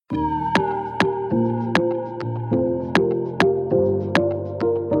Hey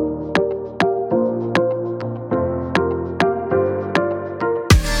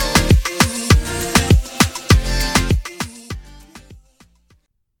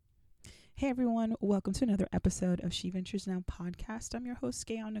everyone, welcome to another episode of She Ventures Now podcast. I'm your host,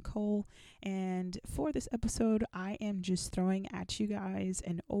 Gayon, Nicole, and for this episode, I am just throwing at you guys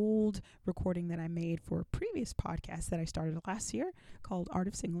an old recording that I made for a previous podcast that I started last year called Art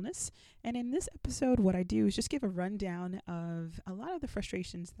of Singleness. And in this episode, what I do is just give a rundown of a lot of the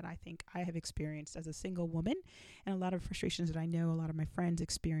frustrations that I think I have experienced as a single woman, and a lot of frustrations that I know a lot of my friends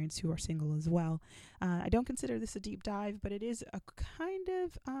experience who are single as well. I don't consider this a deep dive, but it is a kind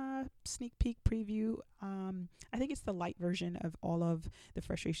of sneak peek preview. I think it's the light version of all of the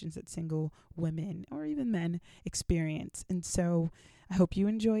frustrations that single women or even men experience. And so I hope you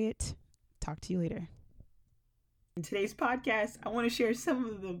enjoy it. Talk to you later. In today's podcast, I want to share some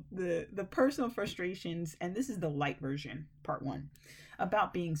of the personal frustrations, and this is the light version, part one,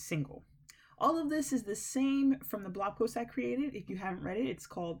 about being single. All of this is the same from the blog post I created. If you haven't read it, it's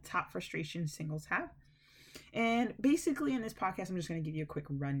called Top Frustrations Singles Have. And basically in this podcast, I'm just going to give you a quick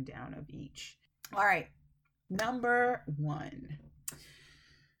rundown of each. All right. Number one.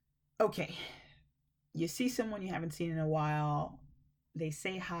 Okay. You see someone you haven't seen in a while. They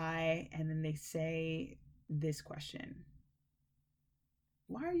say hi, and then they say this question.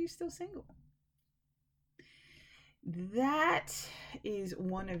 Why are you still single? That is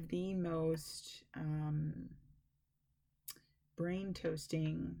one of the most brain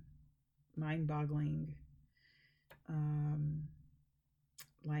toasting, mind boggling,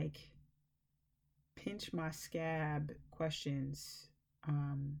 like pinch my scab questions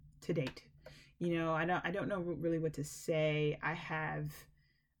to date. You know, I don't know really what to say. I have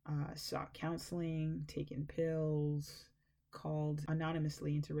sought counseling, taken pills, called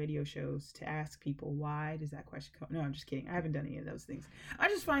anonymously into radio shows to ask people, why does that question come? No, I'm just kidding. I haven't done any of those things. I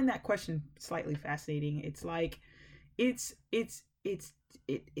just find that question slightly fascinating. It's like it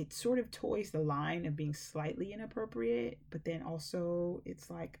sort of toys the line of being slightly inappropriate, but then also it's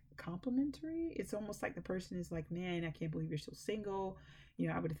like complimentary. It's almost like the person is like, man, I can't believe you're still single. You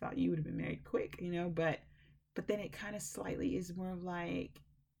know, I would have thought you would have been married quick, you know, but then it kind of slightly is more of like,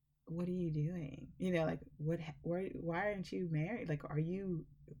 what are you doing? You know, like why aren't you married? Like,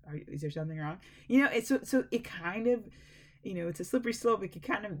 is there something wrong? You know, it's so it kind of, you know, it's a slippery slope. It can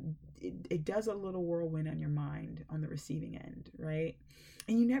kind of, it does a little whirlwind on your mind on the receiving end, right?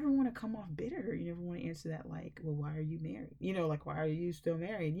 And you never want to come off bitter. You never want to answer that like, well, why are you married? You know, like, why are you still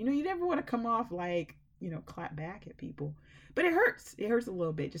married? You know, you never want to come off like, you know, clap back at people. But it hurts. It hurts a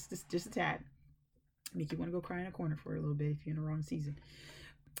little bit, just a tad. Make you want to go cry in a corner for a little bit if you're in the wrong season.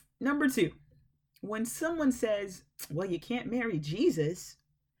 Number two, when someone says, well, you can't marry Jesus.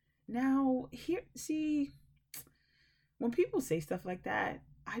 Now, here, see, when people say stuff like that,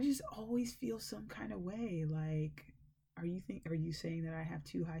 I just always feel some kind of way. Like, are you saying that I have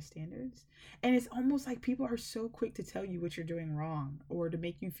too high standards? And it's almost like people are so quick to tell you what you're doing wrong, or to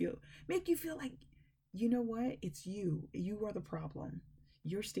make you feel like, you know what? It's you. You are the problem.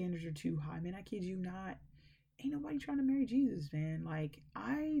 Your standards are too high. Man, I kid you not. Ain't nobody trying to marry Jesus, man. Like,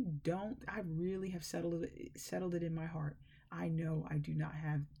 I really have settled it in my heart. I know I do not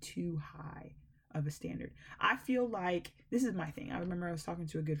have too high of a standard. I feel like, this is my thing. I remember I was talking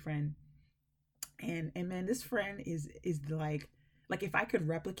to a good friend, and man, this friend is like if I could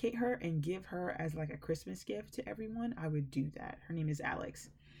replicate her and give her as like a Christmas gift to everyone, I would do that. Her name is Alex.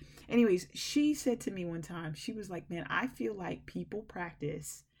 Anyways, she said to me one time, she was like, man, I feel like people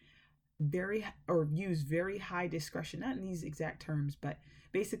practice use very high discretion, not in these exact terms, but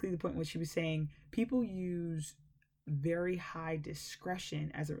basically the point was, she was saying people use very high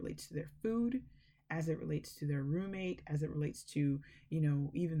discretion as it relates to their food, as it relates to their roommate, as it relates to, you know,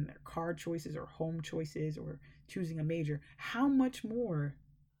 even their car choices or home choices or choosing a major. How much more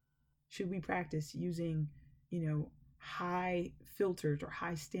should we practice using, you know, high filters or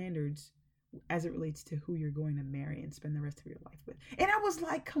high standards as it relates to who you're going to marry and spend the rest of your life with? And I was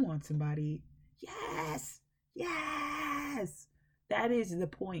like, come on, somebody. Yes. That is the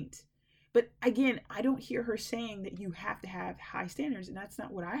point. But again, I don't hear her saying that you have to have high standards, and that's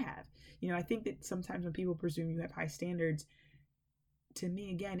not what I have. You know, I think that sometimes when people presume you have high standards, to me,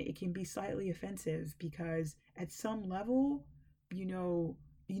 again, it can be slightly offensive, because at some level, you know,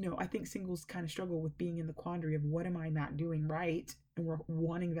 I think singles kind of struggle with being in the quandary of, what am I not doing right? And we're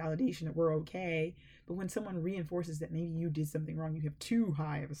wanting validation that we're okay. But when someone reinforces that maybe you did something wrong, you have too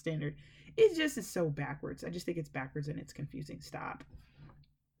high of a standard, it just is so backwards. I just think it's backwards and it's confusing. Stop.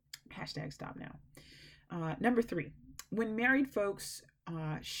 #stop now. Number 3, when married folks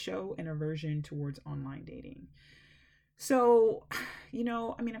show an aversion towards online dating. So,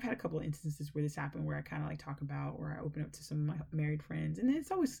 I mean, I've had a couple of instances where this happened, where I kind of like talk about, where I open up to some of my married friends, and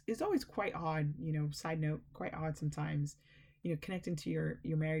it's always quite odd, side note, quite odd sometimes, connecting to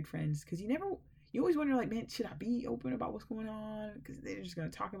your married friends, because you always wonder, like, man, should I be open about what's going on? Because they're just going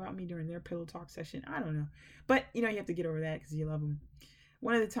to talk about me during their pillow talk session. I don't know. But, you have to get over that because you love them.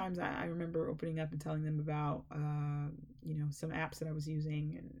 One of the times I remember opening up and telling them about, some apps that I was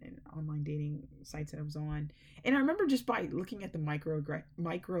using, and online dating sites that I was on. And I remember, just by looking at the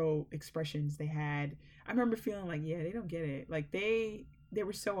micro expressions they had, I remember feeling like, yeah, they don't get it. Like they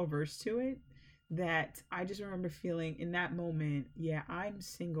were so averse to it that I just remember feeling in that moment, yeah, I'm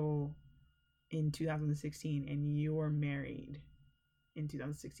single in 2016 and you're married in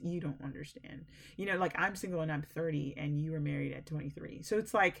 2016. You don't understand. Like, I'm single and I'm 30 and you were married at 23. So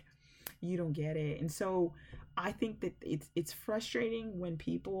it's like, you don't get it. And so I think that it's frustrating when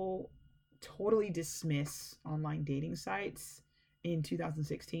people totally dismiss online dating sites in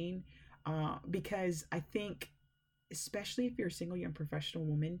 2016, because I think, especially if you're a single young professional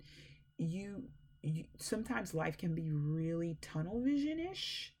woman, you sometimes life can be really tunnel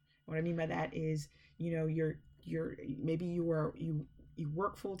vision-ish. What I mean by that is, you're maybe you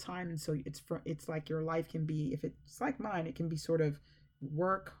work full time, and so it's like your life can be, if it's like mine, it can be sort of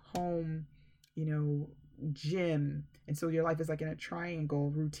work, home, gym, and so your life is like in a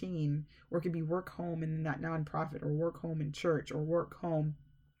triangle routine, or it could be work, home, and then that nonprofit, or work, home, and church, or work, home,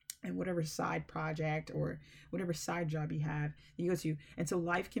 and whatever side project or whatever side job you go to. And so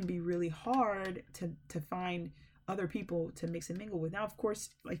life can be really hard to find other people to mix and mingle with. Now, of course,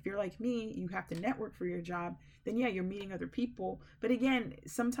 like, if you're like me, you have to network for your job, then yeah, you're meeting other people. But again,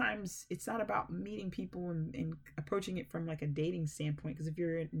 sometimes it's not about meeting people and approaching it from like a dating standpoint, because if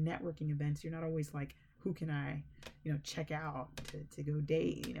you're at networking events, you're not always like, who can I, check out to go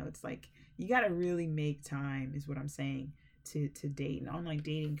date? It's like, you got to really make time, is what I'm saying, to date. And online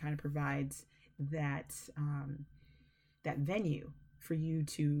dating kind of provides that, that venue for you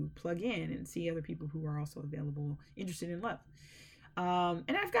to plug in and see other people who are also available, interested in love.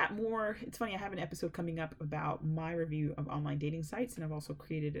 And I've got more. It's funny, I have an episode coming up about my review of online dating sites, and I've also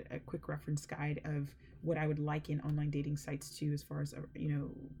created a quick reference guide of what I would liken online dating sites to, as far as,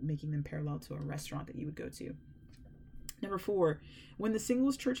 making them parallel to a restaurant that you would go to. Number 4, when the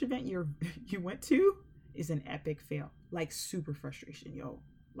singles church event you went to is an epic fail, like super frustration,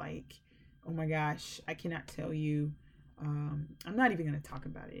 like, oh my gosh, I cannot tell you. I'm not even going to talk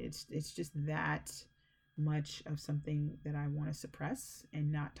about it. It's just that much of something that I want to suppress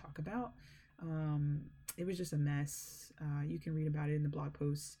and not talk about. It was just a mess. You can read about it in the blog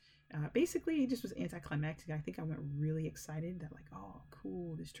post. Basically, it just was anticlimactic. I think I went really excited that, like, oh,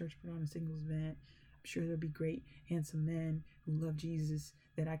 cool, this church put on a singles event. I'm sure there'll be great, handsome men who love Jesus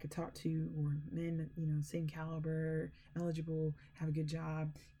that I could talk to, or men, same caliber, eligible, have a good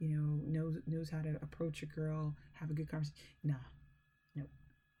job, knows how to approach a girl, have a good conversation. Nope.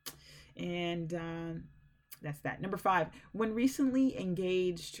 And that's that. Number 5, when recently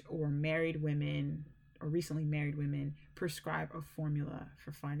engaged or married women, prescribe a formula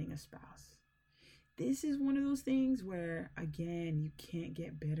for finding a spouse. This is one of those things where, again, you can't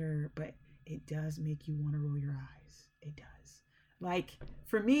get bitter, but it does make you want to roll your eyes. It does. Like,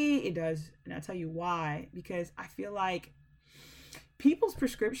 for me, it does. And I'll tell you why. Because I feel like people's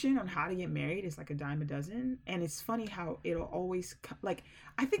prescription on how to get married is like a dime a dozen. And it's funny how it'll always, like,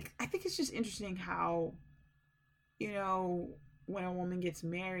 I think it's just interesting how, when a woman gets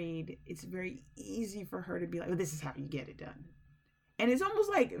married, it's very easy for her to be like, well, this is how you get it done. And it's almost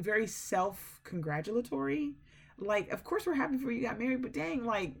like very self-congratulatory. Like, of course we're happy for you got married, but dang,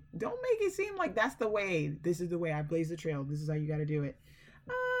 like, don't make it seem like that's the way. This is the way I blaze the trail. This is how you got to do it.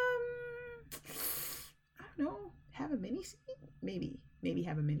 I don't know. Have a mini seat? Maybe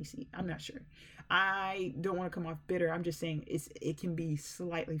have a mini seat. I'm not sure. I don't want to come off bitter. I'm just saying it can be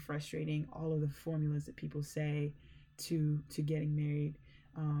slightly frustrating, all of the formulas that people say to getting married.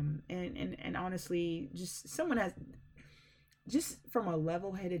 And honestly, just from a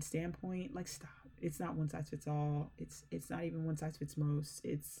level-headed standpoint, like, stop. It's not one size fits all. It's not even one size fits most.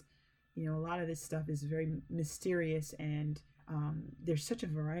 It's, a lot of this stuff is very mysterious, and there's such a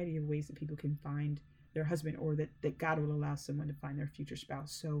variety of ways that people can find their husband, or that God will allow someone to find their future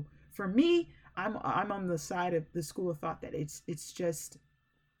spouse. So for me, I'm on the side of the school of thought that it's just,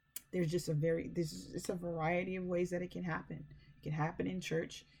 it's a variety of ways that it can happen. It can happen in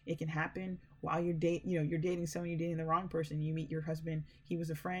church. It can happen while you're dating someone, you're dating the wrong person. You meet your husband. He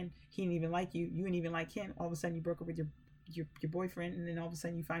was a friend. He didn't even like you. You didn't even like him. All of a sudden you broke up with your boyfriend, and then all of a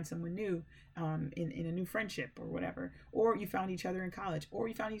sudden you find someone new in a new friendship or whatever, or you found each other in college, or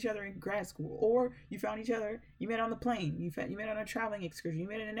you found each other in grad school, or you found each other, you met on the plane, you met on a traveling excursion, you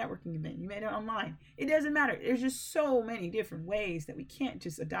met at a networking event, you met online. It doesn't matter. There's just so many different ways that we can't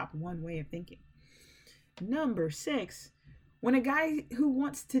just adopt one way of thinking. Number 6, when a guy who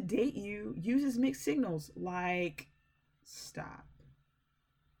wants to date you uses mixed signals like stop,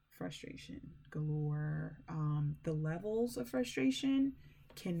 frustration galore. The levels of frustration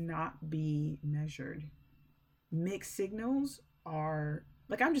cannot be measured. Mixed signals are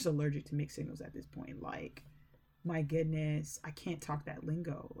like, I'm just allergic to mixed signals at this point. Like, my goodness, I can't talk that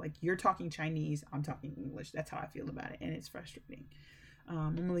lingo. Like, you're talking Chinese, I'm talking English. That's how I feel about it, and it's frustrating.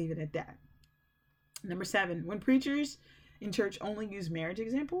 I'm gonna leave it at that. Number 7, when preachers in church only use marriage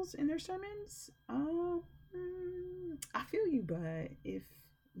examples in their sermons, I feel you, but if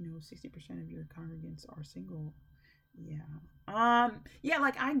 60% of your congregants are single,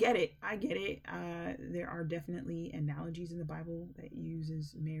 like I get it. There are definitely analogies in the Bible that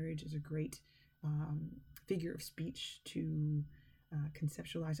uses marriage as a great figure of speech to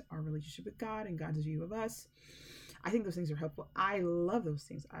conceptualize our relationship with God and God's view of us. I think those things are helpful. I love those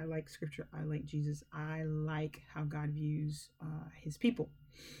things. I like scripture. I like Jesus. I like how God views his people.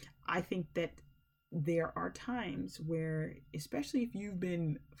 I think that there are times where, especially if you've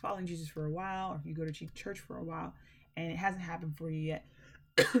been following Jesus for a while, or if you go to church for a while and it hasn't happened for you yet,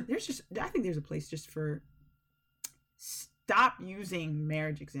 I think there's a place just for stop using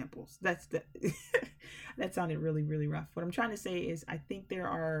marriage examples. That sounded really, really rough. What I'm trying to say is, I think there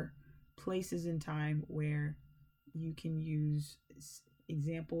are places in time where you can use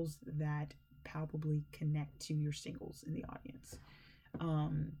examples that palpably connect to your singles in the audience.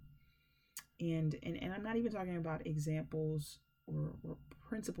 And I'm not even talking about examples or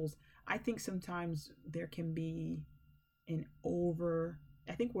principles. I think sometimes there can be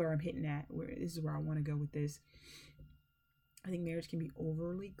I think where I'm hitting at, this is where I want to go with this. I think marriage can be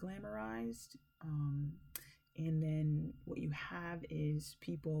overly glamorized. And then what you have is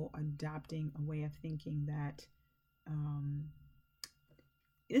people adopting a way of thinking that,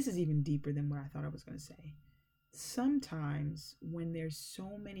 this is even deeper than what I thought I was going to say. Sometimes when there's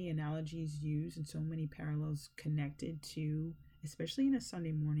so many analogies used and so many parallels connected to, especially in a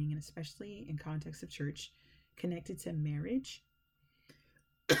Sunday morning and especially in context of church, connected to marriage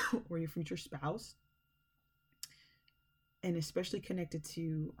or your future spouse, and especially connected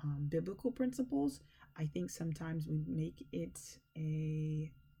to biblical principles, I think sometimes we make it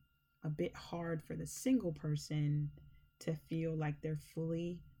a bit hard for the single person to feel like they're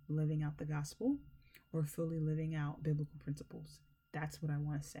fully living out the gospel or fully living out biblical principles. That's what I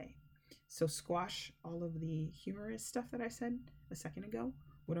want to say. So squash all of the humorous stuff that I said a second ago.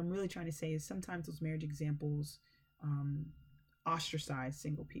 What I'm really trying to say is sometimes those marriage examples ostracize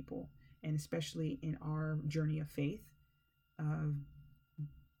single people, and especially in our journey of faith, of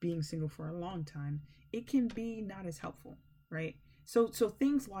being single for a long time, it can be not as helpful, right? So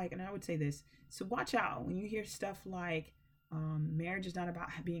things like, and I would say this, so watch out when you hear stuff like, marriage is not about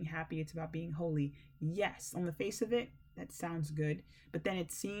being happy, it's about being holy. Yes, on the face of it, that sounds good, but then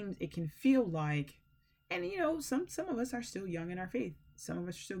it can feel like, and some of us are still young in our faith, some of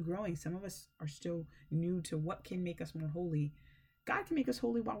us are still growing, some of us are still new to what can make us more holy. God can make us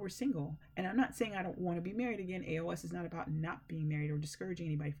holy while we're single. And I'm not saying I don't want to be married again. AOS is not about not being married or discouraging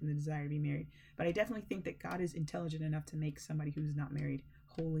anybody from the desire to be married. But I definitely think that God is intelligent enough to make somebody who's not married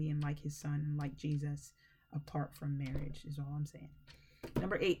holy and like his son and like Jesus apart from marriage, is all I'm saying.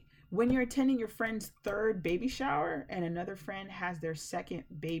 Number 8, when you're attending your friend's 3rd baby shower and another friend has their second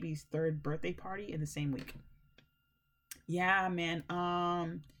baby's 3rd birthday party in the same week. Yeah, man.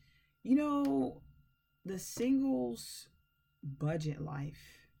 The singles budget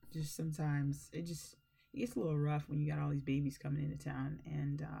life, just sometimes it gets a little rough when you got all these babies coming into town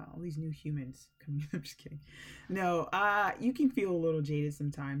and all these new humans coming. I'm just kidding. No, you can feel a little jaded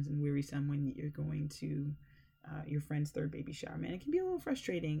sometimes and wearisome when you're going to your friend's 3rd baby shower, man. It can be a little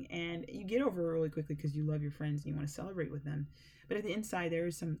frustrating, and you get over it really quickly because you love your friends and you want to celebrate with them. But at the inside, there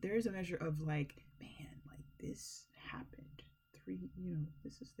is a measure of like, man, like this happened.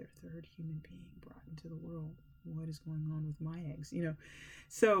 This is their 3rd human being brought into the world. What is going on with my eggs?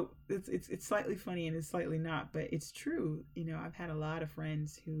 So it's slightly funny and it's slightly not, but it's true. I've had a lot of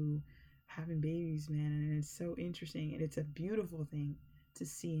friends who having babies, man, and it's so interesting, and it's a beautiful thing to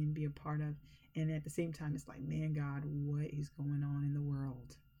see and be a part of. And at the same time, it's like, man, God, what is going on in the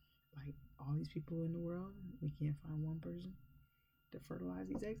world? Like, all these people in the world, we can't find one person to fertilize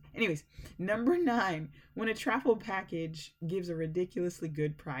these eggs. Anyways, number 9, when a travel package gives a ridiculously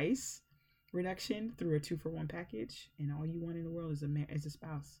good price, reduction through a 2-for-1 package, and all you want in the world is a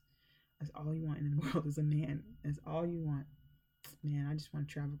spouse. That's all you want in the world is a man. That's all you want. Man, I just want a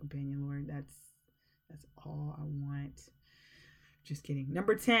travel companion, Lord. That's all I want. Just kidding.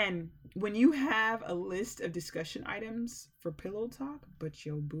 Number 10, when you have a list of discussion items for pillow talk, but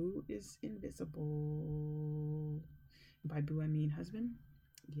your boo is invisible. By boo, I mean husband.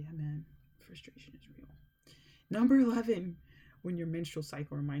 Yeah, man. Frustration is real. Number 11, when your menstrual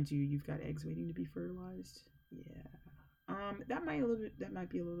cycle reminds you you've got eggs waiting to be fertilized. Yeah. That might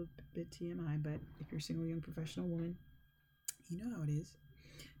be a little bit TMI, but if you're a single young professional woman, you know how it is.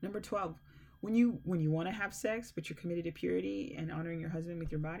 Number 12, when you want to have sex, but you're committed to purity and honoring your husband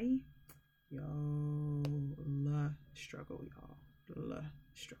with your body, struggle, y'all.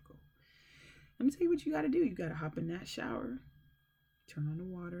 Struggle. Let me tell you what you got to do. You got to hop in that shower, turn on the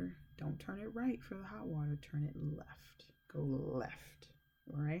water. Don't turn it right for the hot water. Turn it left. Go left.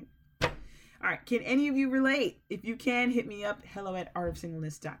 All right? All right. Can any of you relate? If you can, hit me up.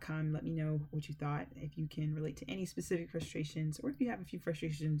 hello@artofsingleness.com. Let me know what you thought. If you can relate to any specific frustrations, or if you have a few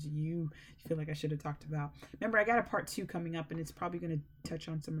frustrations you feel like I should have talked about. Remember, I got a part 2 coming up, and it's probably going to touch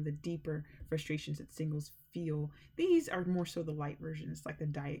on some of the deeper frustrations that singles feel. These are more so the light version. It's like the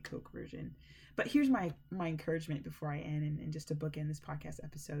Diet Coke version. But here's my encouragement before I end, and just to bookend this podcast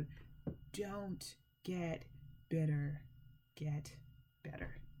episode. Don't get bitter. Get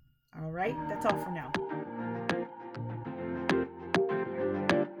better. All right, that's all for now.